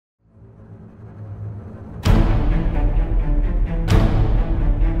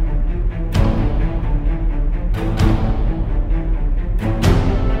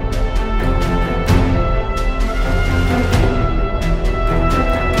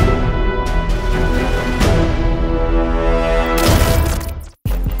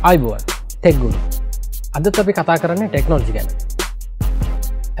ආයුබෝවන් TechGuru. අදත් අපි කතා කරන්නේ ටෙක්නොලොජි ගැන.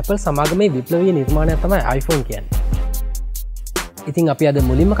 Apple සමාගමේ විප්ලවීය නිර්මාණයක් තමයි iPhone කියන්නේ. ඉතින් අපි අද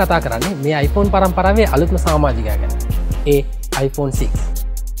මුලින්ම කතා කරන්නේ මේ iPhone පරම්පරාවේ අලුත්ම සමාජිකයා ගැන. ඒ iPhone 6.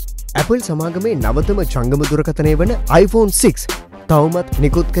 Apple සමාගමේ නවතම ජංගම දුරකථනය වන iPhone 6 තවමත්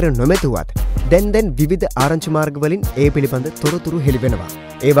නිකුත් කර නොමැතුවත් දැන් විවිධ ආරංචි මාර්ග වලින් ඒ පිළිබඳ තොරතුරු හෙළිවෙනවා.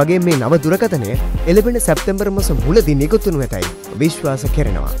 ඒ වගේ මේ නව දුරකථනය එළඹෙන සැප්තැම්බර් මාස මුලදී නිකුත් වනු ඇතැයි විශ්වාස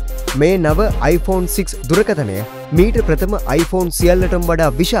කෙරෙනවා. මේ නව iPhone 6 දුරකථනය මීට ප්‍රථම iPhone සියල්ලටම වඩා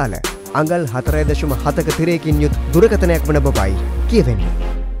විශාල අඟල් 4.7ක තිරයකින් යුත් දුරකථනයක් වන බවයි කියවෙන්නේ.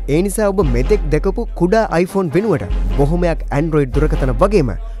 ඒ නිසා ඔබ මෙතෙක් දැකපු කුඩා iPhone වෙනුවට බොහොමයක් Android දුරකථන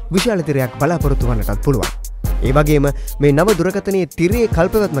වගේම විශාල තිරයක් බලාපොරොත්තු වන්නටත් පුළුවන්. ඒ වගේම මේ නව දුරකථනයේ තිරයේ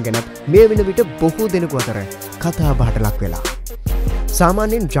කල්පවත්ම ගැනත් මේ වෙන විට බොහෝ දෙනෙකු අතර කතා බහට ලක් වෙලා.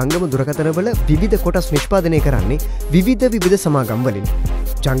 සාමාන්‍යයෙන් ජංගම දුරකථනවල විවිධ කොටස් නිෂ්පාදනය කරන්නේ විවිධ සමාගම් වලින්.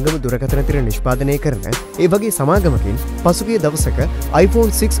 ජංගම දුරකථන තිර නිෂ්පාදනය කරන ඒ වගේ සමාගමකින් පසුගිය දවසක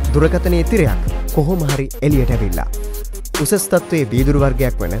iPhone 6 දුරකථනයේ තිරයක් කොහොම හරි එළියට ඇවිල්ලා. උසස් තත්ත්වයේ වීදුරු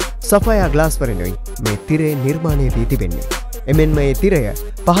වර්ගයක් වන සෆායා ග්ලාස් වලිනුයි මේ තිරය නිර්මාණය වී තිබෙන්නේ. එමෙන්ම මේ තිරය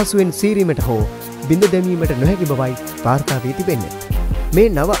පහසුවෙන් සීරීමට හෝ බිඳ දැමීමට නොහැකි බවයි වාර්තා වී තිබෙන්නේ. මේ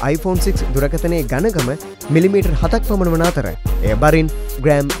නව iPhone 6 දුරකථනයේ ඝනකම මිලිමීටර් 7ක් පමණ වන අතර එය බරින්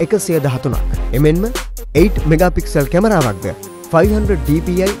ග්‍රෑම් 113ක්. එමෙන්ම 8 මෙගාපික්සල් කැමරාවක්ද 500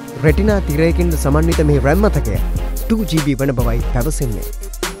 dpi රෙටිනා තිරයකින් සමන්විත මේ RAM මතකය 2GB වන බවයි පැවසෙන්නේ.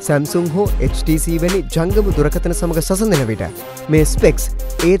 Samsung හෝ HTC වැනි ජංගම දුරකථන සමග සසඳන විට මේ ස්පෙක්ස්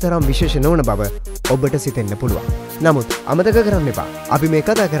ඒ තරම් විශේෂ නොවන බව ඔබට සිතෙන්න පුළුවන්. නමුත් අමතක කරන්න එපා. අපි මේ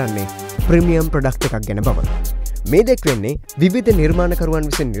කතා කරන්නේ ප්‍රීමියම් ප්‍රොඩක්ට් එකක් ගැන බව. මේ දැක්වෙන්නේ විවිධ නිර්මාණකරුවන්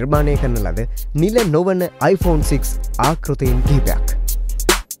විසින් නිර්මාණය කරන ලද නිල නොවන iPhone 6 ආකෘතීන් කිහිපයක්.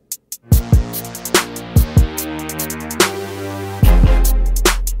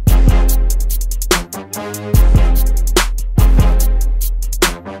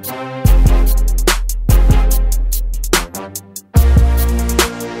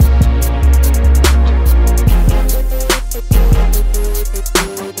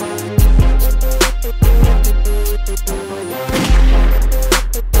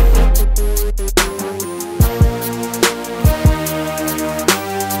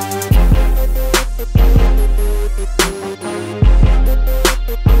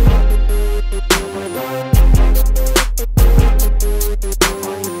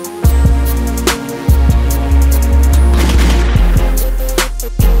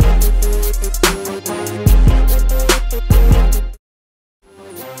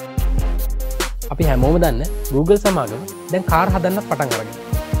 අපි හැමෝම දන්න Google සමාගම දැන් කාර් හදන්නත් පටන් අරගෙන.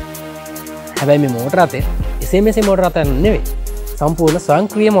 හැබැයි මේ මෝටර රථය එසේ මෙසේ මෝටර රථයක් නෙවෙයි. සම්පූර්ණ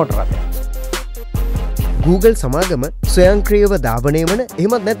ස්වයංක්‍රීය මෝටර රථයක්. Google සමාගම ස්වයංක්‍රීයව ධාවනය වන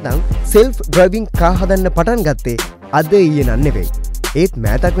එහෙමත් නැත්නම් self driving car හදන්න පටන් ගත්තේ අද ඊයේ නන් නෙවෙයි. ඒත්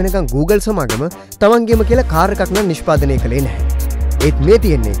මෑතක් වෙනකන් Google සමාගම තමන්ගේම කියලා කාර් එකක් නම් නිෂ්පාදනය කළේ නැහැ. ඒත් මේ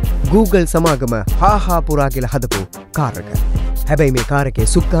තියෙන්නේ Google සමාගම හාහා පුරා කියලා හදපු කාර් එක. හැබැයි මේ කාර් එකේ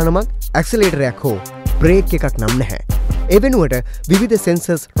සුක්කානමක් ඇක්සලේටරයක් හෝ බ්‍රේක් එකක් නම් නැහැ. ඒ වෙනුවට විවිධ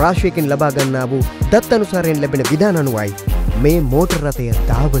සෙන්සර්ස් රාශියකින් ලබා ගන්නා වූ දත් අනුසාරයෙන් ලැබෙන විධාන අනුවයි මේ මෝටර රථය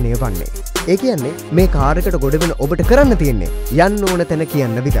ධාවනය වන්නේ. ඒ කියන්නේ මේ කාර් එකට ගොඩ වෙන ඔබට කරන්න තියෙන්නේ යන්න ඕන තැන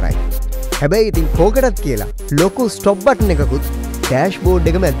කියන්න විතරයි. හැබැයි ඉතින් කෝකටත් කියලා ලොකු ස්ටොප් බටන් එකකුත්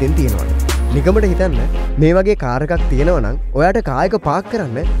ඩෑෂ්බෝඩ් එක මැද්දෙන් තියෙනවා. නිකමට හිතන්න මේ වගේ කාර් එකක් තියෙනවා නම් ඔයාට කායක පාක්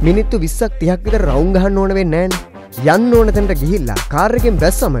කරන්න මිනිත්තු 20ක් 30ක් විතර රවුම් ගහන්න ඕන වෙන්නේ නැහැ. යන්න ඕන තැනට ගිහිල්ලා කාර් එකෙන්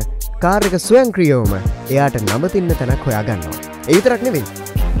බැස්සම කාර් එක ස්වයංක්‍රීයවම එයාට නවතින්න තැනක් හොයාගන්නවා. ඒ විතරක් නෙවෙයි.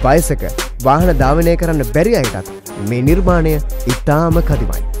 වයසක වාහන ධාවනය කරන්න බැරි අයටත් මේ නිර්මාණය ඉතාම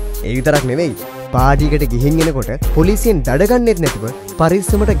කදිමයි. ඒ විතරක් නෙවෙයි. පාටියකට ගිහින් එනකොට පොලිසියෙන් දඩ ගන්නෙත් නැතුව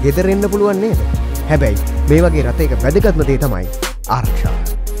පරිස්සමට ගෙදර එන්න පුළුවන් නේද? හැබැයි මේ වගේ රථයක වැදගත්ම දේ තමයි ආරක්ෂාව.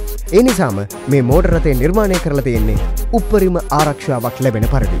 ඒ නිසාම මේ මෝටර රථය නිර්මාණය කරලා තියෙන්නේ උපරිම ආරක්ෂාවක්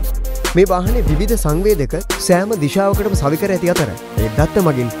ලැබෙන පරිදි. මේ වාහනේ විවිධ සංවේදක සෑම දිශාවකටම සවිකර ඇති අතර ඒ දත්ත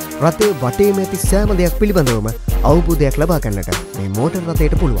මගින් රථයේ වටේම ඇති සෑම දෙයක් පිළිබඳවම අවබෝධයක් ලබා ගන්නට මේ මෝටර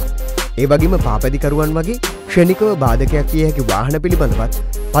රථයට පුළුවන්. ඒ වගේම පාපැදිකරුවන් වගේ ක්ෂණිකව බාධකයක් කිය හැකි වාහන පිළිබඳවත්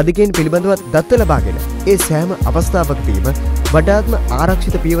පදිකෙන් පිළිබඳවත් දත්ත ලබාගෙන ඒ සෑම අවස්ථාවකදීම වඩාත්ම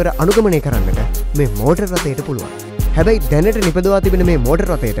ආරක්ෂිත පියවර අනුගමනය කරන්නට මේ මෝටර රථයට පුළුවන්. හැබැයි දැනට නිපදවා තිබෙන මේ මෝටර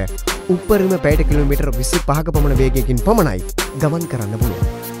රථයට උපරිම පැයට කිලෝමීටර් 25ක පමණ වේගයකින් පමණයි ගමන් කරන්න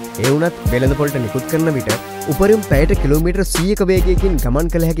පුළුවන්. ඒ වුණත් වෙළඳපොළට නිකුත් කරන විට උපරිම පැයට කිලෝමීටර් 100ක වේගයකින්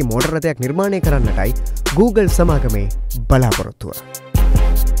ගමන් කළ හැකි මෝටර රථයක් නිර්මාණය කරන්නටයි Google සමාගමේ බලාපොරොත්තුව.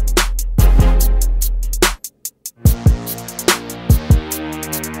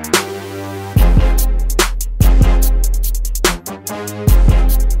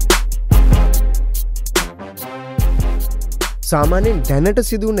 සාමාන්‍යයෙන් දැනට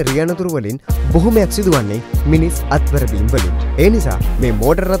සිදුවන රියනතුරු වලින් බොහොමයක් සිදුවන්නේ මිනිස් අත්වැරදීම් වලින්. ඒ නිසා මේ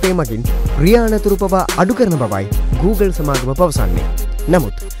මෝටර රථය මගින් රියනතුරු පවා අඩු කරන බවයි Google සමාගම පවසන්නේ.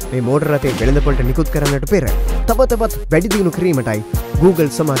 නමුත් මේ මෝටර රථය වෙළඳපොළට නිකුත් කරන්නට පෙර තවත් වැඩි දියුණු කිරීමටයි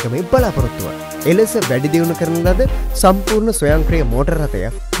Google සමාගමේ බලාපොරොත්තුව. එලෙස වැඩි දියුණු කරන ලද සම්පූර්ණ ස්වයංක්‍රීය මෝටර රථය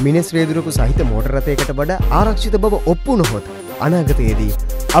මිනිස් රියදුරකු සහිත මෝටර රථයකට වඩා ආරක්ෂිත බව ඔප්පු නොහොත් අනාගතයේදී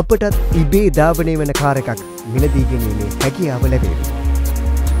අපටත් ඉබේ ධාවනය වන කාර් එකක් මිලදී ගැනීමේ හැකියාව ලැබේවි.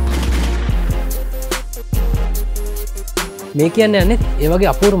 මේ කියන්නේ යන්නේ ඒ වගේ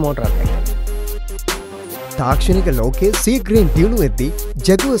අපූර්ව මෝටර රථයක්. තාක්ෂණික ලෝකයේ සීග්‍රයෙන් දියුණු වෙද්දී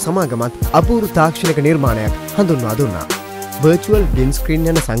Jaguar සමාගමත් අපූර්ව තාක්ෂණික නිර්මාණයක් හඳුන්වා දුන්නා. virtual windscreen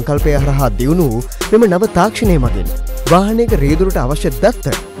යන සංකල්පය හරහා දියුණු වූ මෙම නව තාක්ෂණය මගින් වාහනයක රියදුරට අවශ්‍ය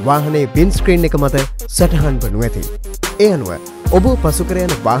දත්ත වාහනයේ windscreen එක මත සටහන් වනු ඇති. ඒ අනුව ඔබ පසුකර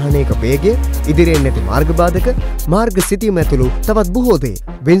යන වාහනයක වේගය, ඉදිරියෙන් නැති මාර්ග බාධක, මාර්ග සිතියම ඇතුළු තවත් බොහෝ දේ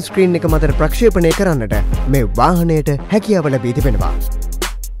windscreen එක මත ප්‍රක්ෂේපණය කරන්නට මේ වාහනයට හැකියාව ලැබී තිබෙනවා.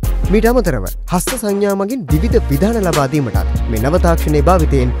 මීට අමතරව හස්ත සංඥා මගින් විවිධ විධාන ලබා දීමටත් මේ නව තාක්ෂණයේ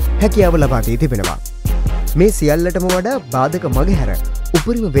භාවිතයෙන් හැකියාව ලබා දී තිබෙනවා. මේ සියල්ලටම වඩා බාධක මගහැර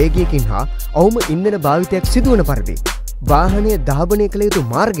උපරිම වේගයකින් හා අවම ඉන්ධන භාවිතයක් සිදුවන පරිදි වාහනය ධාවනය කළ යුතු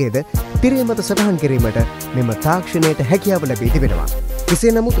මාර්ගයද තිරය මත සටහන් කිරීමට මෙම තාක්ෂණයට හැකියාව ලැබී තිබෙනවා.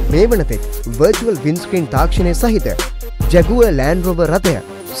 කෙසේ නමුත් මේ වනතෙක් virtual windscreen තාක්ෂණය සහිත Jaguar Land Rover රථය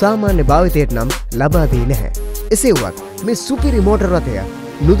සාමාන්‍ය භාවිතයට නම් ලබා දී නැහැ. එසේ වුවත් මේ සුපිරි මෝටර රථය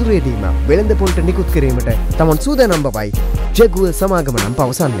නුදුරේදීම වෙළඳපොළට නිකුත් කිරීමට තමන් සූදානම් බවයි Jaguar සමාගම නම්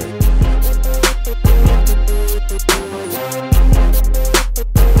පවසන්නේ.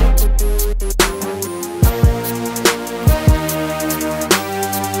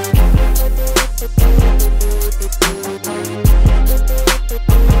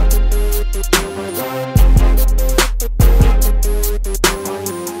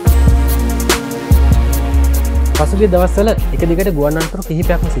 පසුගිය දවස්වල එක දිගට ගුවන් අනතුරු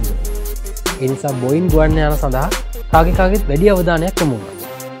කිහිපයක්ම සිදු වුණා. ඒ නිසා බෝයින් ගුවන් යාන සඳහා කාගෙත් වැඩි අවධානයක් යොමු වුණා.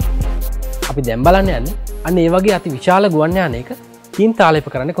 අපි දැන් බලන්න යන්නේ අන්න ඒ වගේ අති විශාල ගුවන් යානයක තීම් තාලේප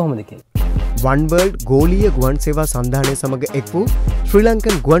කරන්නේ කොහොමද කියලා. One World ගෝලීය ගුවන් සේවා සන්ධානය සමග එක් වූ ශ්‍රී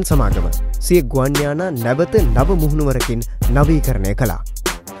ලංකන් ගුවන් සමාගම සිය ගුවන් යාන නැවත නව මුහුණුවරකින් නවීකරණය කළා.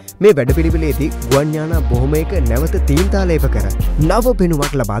 මේ වැඩපිළිවෙලේදී ගුවන් යාන බොහොමයක නැවත තීම් තාලේප කර නව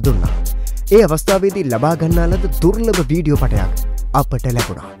පෙනුමක් ලබා දුන්නා. ඒ අවස්ථාවේදී ලබා ගන්නා ලද දුර්ලභ වීඩියෝ පටයක් අපට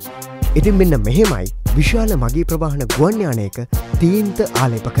ලැබුණා. ඉතින් මෙන්න මෙහෙමයි විශාල මගී ප්‍රවාහන ගුවන් යානයක තීන්ත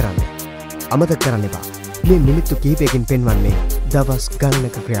ආලේප කරන්නේ. අමතක කරන්න එපා. මේ මිනිත්තු කිහිපයකින් පෙන්වන්නේ දවස්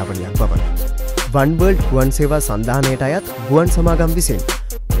ගණනක ක්‍රියාවලියක් බව. One World ගුවන් සේවා සන්ධානයට අයත් ගුවන් සමාගම් විසින්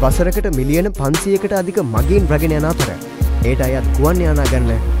වසරකට මිලියන 500කට අධික මගීන් රැගෙන යන අතර ඒට අයත් ගුවන් යානා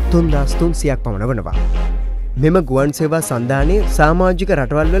ගන්න 3300ක් පමණ වනවා. මෙම ගුවන් සේවා සන්ධානයේ සමාජික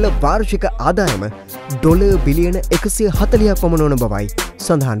රටවල් වල වාර්ෂික ආදායම ඩොලර් බිලියන 140ක් පමණ වන බවයි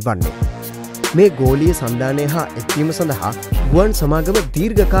සඳහන් වන්නේ. මේ ගෝලීය සන්ධානය හා එක්වීම සඳහා ගුවන් සමාගම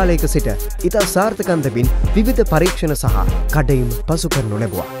දීර්ඝ කාලයක සිට ඉතා සාර්ථකන්තමින් විවිධ පරීක්ෂණ සහ කඩයිම් පසු කරනු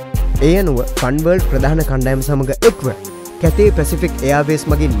ලැබුවා. ඒ අනුව One World ප්‍රධාන කණ්ඩායම සමග එක්ව කැතේ පැසිෆික් එයාර්වේස්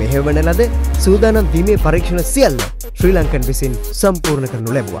මගින් මෙහෙවන ලද සූදානම් වීමේ පරීක්ෂණ සියල්ල ශ්‍රී ලංකන් විසින් සම්පූර්ණ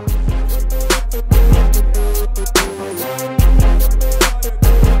කරනු ලැබුවා.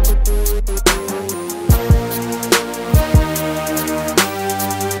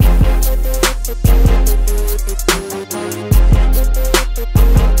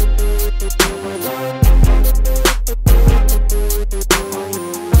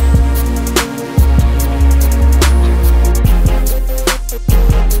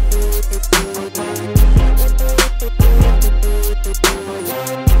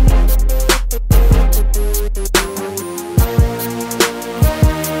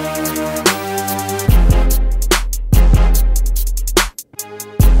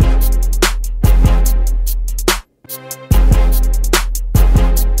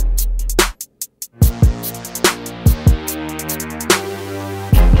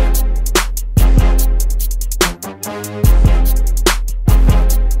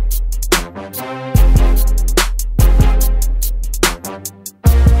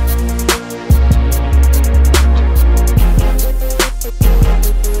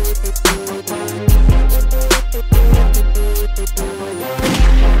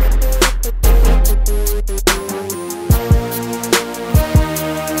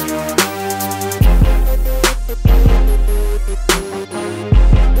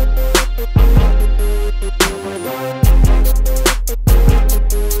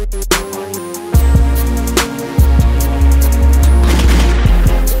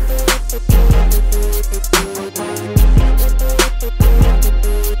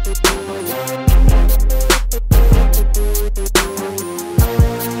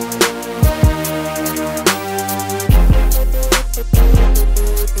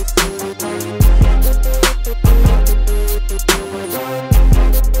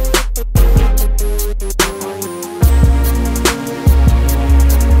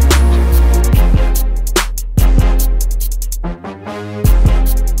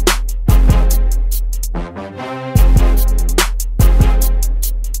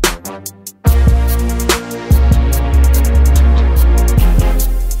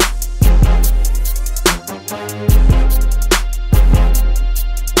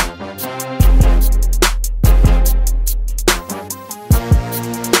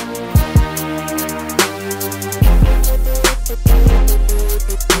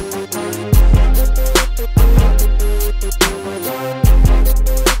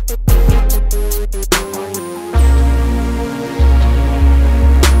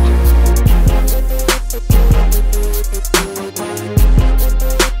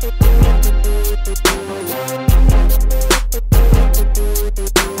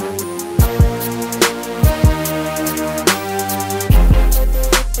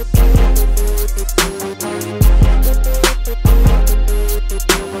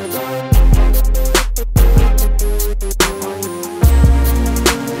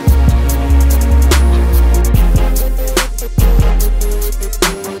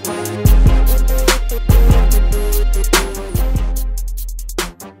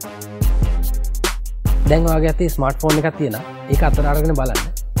 දැන් ඔයාගේ අතේ ස්මාර්ට්ෆෝන් එකක් තියෙනවා. ඒක අතට අරගෙන බලන්න.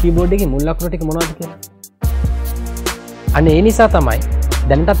 කීබෝඩ් එකේ මුල් අකුරු ටික මොනවද කියලා. අනේ ඒ නිසා තමයි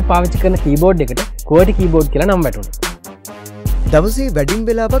දැනට අපි පාවිච්චි කරන කීබෝඩ් එකට QWERTY keyboard කියලා නම් වැටුනේ. දවසේ වැඩිම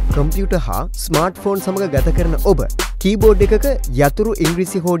වෙලාවක් කම්පියුටර් හා ස්මාර්ට්ෆෝන් සමග ගත කරන ඔබ කීබෝඩ් එකක යතුරු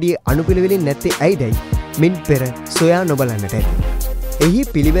ඉංග්‍රීසි හෝඩියේ අනුපිළිවෙලින් නැත්තේ ඇයිදයි මින් පෙර සොයා නොබලන්නට ඇති. එහි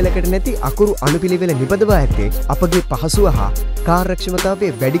පිළිවෙලකට නැති අකුරු අනුපිළිවෙල නිපදවා ඇත්තේ අපගේ පහසුව හා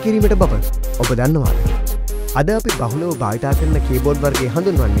කාර්යක්ෂමතාවය වැඩි කිරීමට බව ඔබ දන්නවාද? අද අපි බහුලව භාවිතා කරන කීබෝඩ් වර්ගය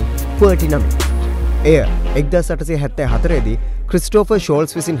හඳුන්වන්නේ QWERTY නමින්. එය 1974 දී ක්‍රිස්ටෝෆර්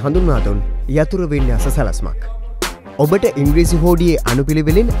ෂෝල්ස් විසින් හඳුන්වා දුන් යතුරු වින්‍යාස සැලැස්මක්. ඔබට ඉංග්‍රීසි හෝඩියේ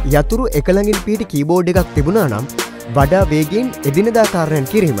අනුපිළිවෙලින් යතුරු එකළඟින් පිහිටි කීබෝඩ් එකක් තිබුණා නම් වඩා වේගයෙන් එදිනෙදා කාර්යයන්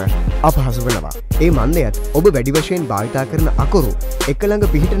කිරීම අපහසු වෙනවා. ඒ මන්දයත් ඔබ වැඩි වශයෙන් භාවිතා කරන අකුරු එකළඟ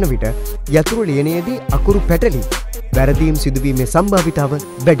පිහිටන විට යතුරු ලියනයේදී අකුරු පැටලි වැරදීම් සිදුවීමේ සම්භාවිතාව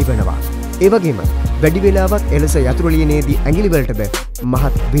වැඩි වෙනවා. ඒ වගේම වැඩි වේලාවක් එලෙස යතුරු ලියනයේදී ඇඟිලිවලටද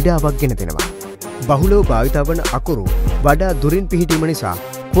මහත් පීඩාවක් ගෙන දෙනවා. බහුලව භාවිතා වන අකුරු වඩා දුරින් පිහිටීම නිසා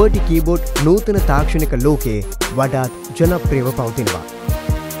QWERTY keyboard නූතන තාක්ෂණික ලෝකයේ වඩාත් ජනප්‍රියව පවතිනවා.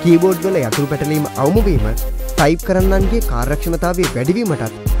 කීබෝඩ් වල යතුරු පැටලීම අවමුවීම ටයිප් කරන්නන්ගේ කාර්යක්ෂමතාවය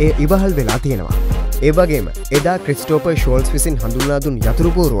වැඩිවීමටත් එය ඉවහල් වෙලා තියෙනවා. ඒ වගේම එදා ක්‍රිස්ටෝෆර් ෂෝල්ස් විසින් හඳුන්වා දුන්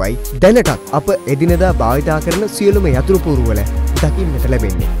යතුරු පුවරුවයි දැනටත් අප එදිනෙදා භාවිතා කරන සියලුම යතුරු පුවරුවල දකින්නට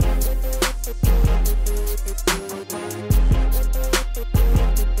ලැබෙන්නේ.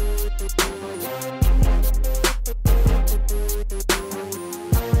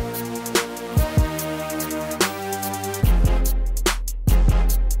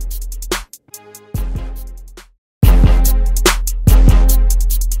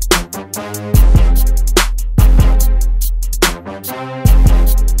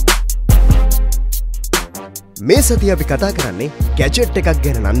 මේ සතිය අපි කතා කරන්නේ ගැජට් එකක්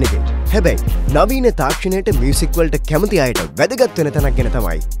ගැන නන්නෙකින්. හැබැයි නවීන තාක්ෂණයට මියුසික් වලට කැමති අයට වැදගත් වෙන තැනක් ගැන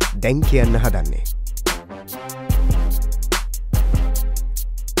තමයි දැන් කියන්න හදන්නේ.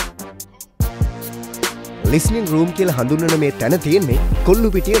 ලිස්නින් රූම් කියලා හඳුන්වන මේ තැන තියෙන්නේ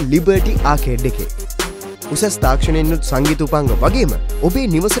කොල්ලුපිටිය ලිබර්ටි ආකේඩ් එකේ. උසස් තාක්ෂණයෙන්ුත් සංගීත උපංග වගේම ඔබේ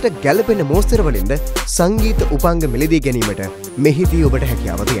නිවසට ගැලපෙන මෝස්තර වලින්ද සංගීත උපංග මිලදී ගැනීමට මෙහිදී ඔබට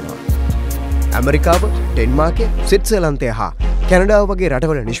හැකියාව තියෙනවා. ඇමරිකාව, ඩෙන්මාර්කය, ස්විට්සර්ලන්තය හා කැනඩාව වගේ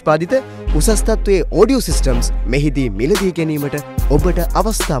රටවල නිෂ්පාදිත උසස් තත්ත්වයේ ඔඩියෝ සිස්ටම්ස් මෙහිදී මිලදී ගැනීමට ඔබට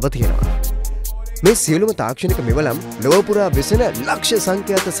අවස්ථාව තියෙනවා. මේ සියලුම තාක්ෂණික මෙවලම් ලොව පුරා වෙසෙන ලක්ෂ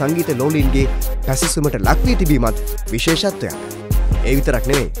සංඛ්‍යාත සංගීත ලෝලීන්ගේ පැසසුමට ලක්වී තිබීමත් විශේෂත්වයක්. ඒ විතරක්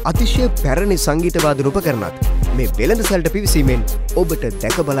නෙවෙයි අතිශය පැරණි සංගීත වාදන උපකරණත් මේ වෙළඳසැලට පිවිසීමෙන් ඔබට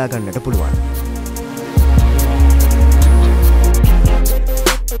දැක බලා ගන්නට පුළුවන්.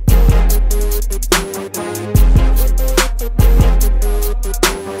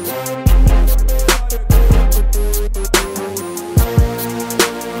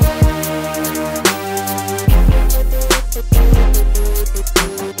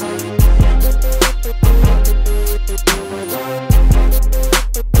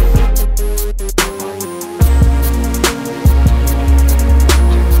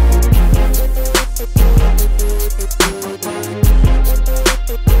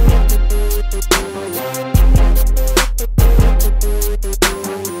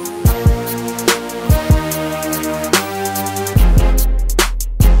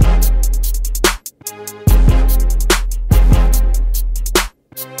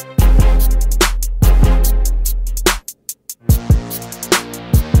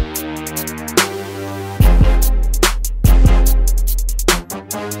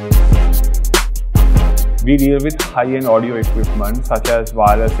 We deal with high-end audio equipment such as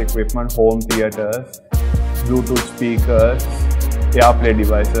wireless equipment, home theaters, Bluetooth speakers, AirPlay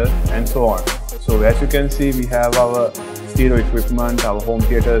devices and so on. So as you can see, we have our stereo equipment, our home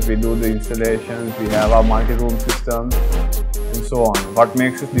theaters, we do the installations, we have our multi-room systems and so on. What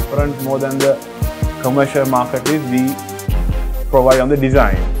makes us different more than the commercial market is we provide on the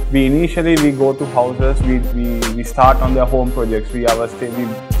design. We go to houses, we start on their home projects, we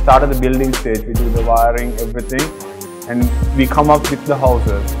start at the building stage, we do the wiring, everything, and we come up with the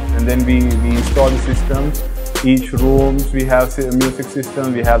houses, and then we install the systems. Each rooms we have music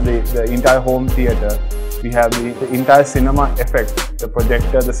system, we have the entire home theater, we have the entire cinema effect, the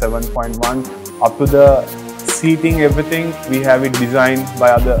projector, the 7.1, up to the seating, everything we have it designed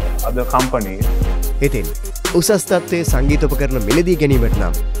by other companies. ඉතින් උසස් තත්ත්වයේ සංගීත උපකරණ මිලදී ගැනීමට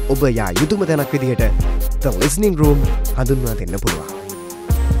නම් ඔබ යා යුතුම තැනක් විදිහට The Listening Room හඳුන්වා දෙන්න පුළුවන්.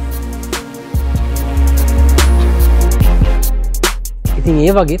 ඉතින්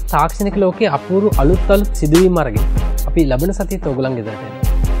ඒ වගේ තාක්ෂණික ලෝකයේ අපූර්ව අලුත් සිදුවීම් අරගෙන අපි ලබන සතියේ ඔයගොල්ලන් ගෙදරට එනවා.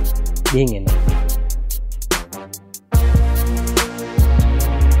 ගිහින් එනවා.